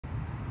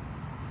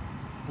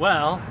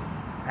Well,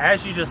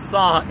 as you just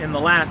saw in the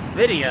last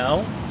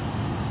video,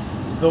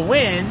 the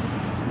wind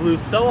blew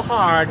so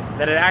hard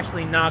that it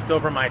actually knocked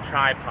over my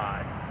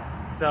tripod.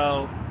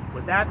 So,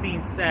 with that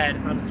being said,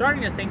 I'm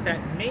starting to think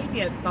that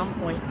maybe at some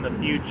point in the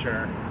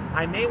future,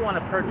 I may want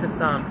to purchase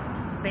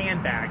some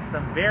sandbags,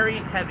 some very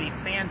heavy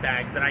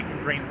sandbags that I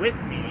can bring with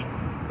me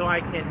so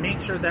I can make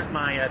sure that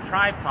my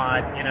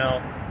tripod,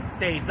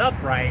 stays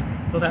upright,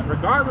 so that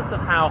regardless of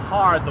how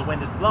hard the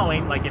wind is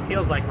blowing, like it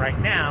feels like right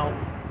now,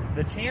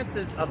 the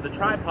chances of the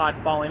tripod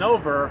falling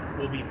over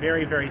will be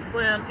very, very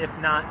slim, if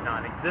not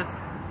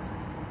non-existent.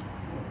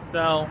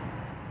 So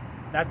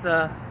that's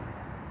a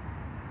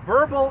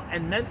verbal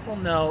and mental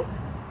note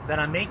that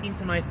I'm making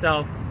to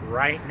myself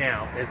right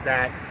now, is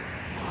that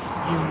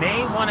you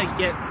may want to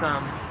get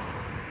some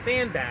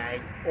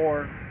sandbags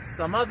or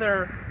some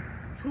other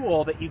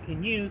tool that you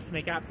can use to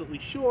make absolutely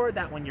sure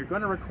that when you're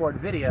going to record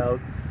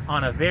videos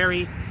on a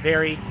very,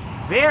 very,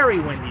 very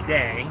windy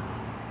day,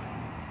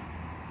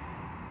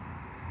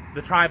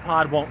 the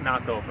tripod won't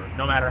knock over,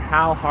 no matter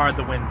how hard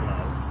the wind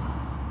blows.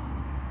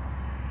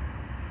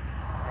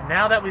 And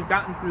now that we've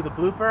gotten through the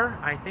blooper,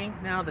 I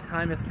think now the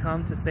time has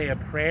come to say a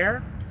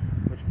prayer,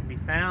 which can be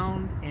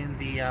found in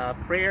the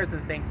Prayers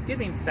and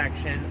Thanksgiving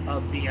section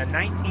of the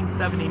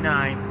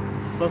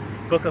 1979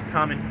 Book of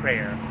Common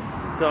Prayer.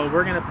 So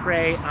we're going to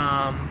pray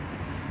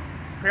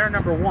prayer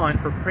number 1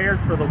 for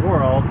Prayers for the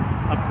World,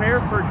 a prayer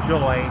for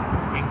joy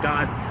in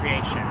God's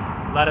creation.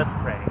 Let us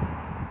pray.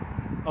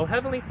 O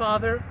Heavenly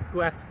Father, who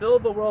hast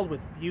filled the world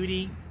with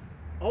beauty,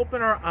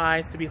 open our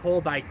eyes to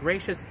behold thy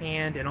gracious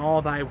hand in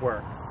all thy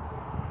works,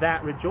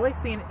 that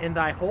rejoicing in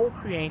thy whole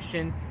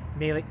creation,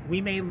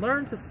 we may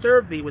learn to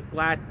serve thee with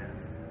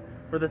gladness.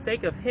 For the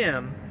sake of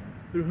him,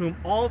 through whom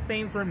all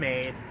things were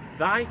made,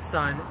 thy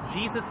Son,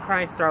 Jesus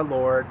Christ our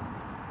Lord.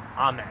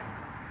 Amen.